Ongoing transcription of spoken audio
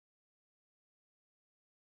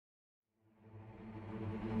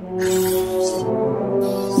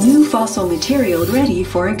fossil material ready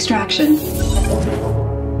for extraction.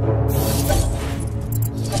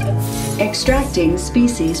 Extracting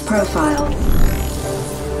species profile.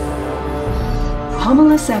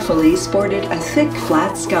 Homalocephale sported a thick,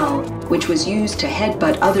 flat skull, which was used to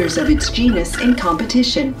headbutt others of its genus in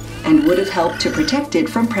competition, and would have helped to protect it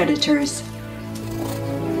from predators.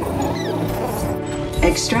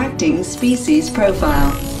 Extracting species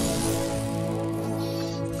profile.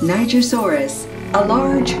 Nigersaurus, a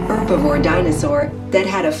large herbivore dinosaur that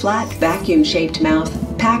had a flat, vacuum-shaped mouth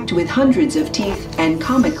packed with hundreds of teeth and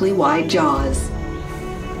comically wide jaws.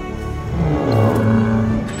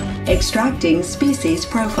 Extracting species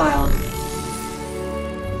profile.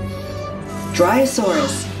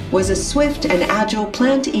 Dryosaurus was a swift and agile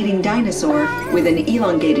plant-eating dinosaur with an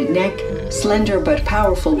elongated neck, slender but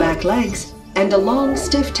powerful back legs, and a long,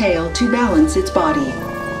 stiff tail to balance its body.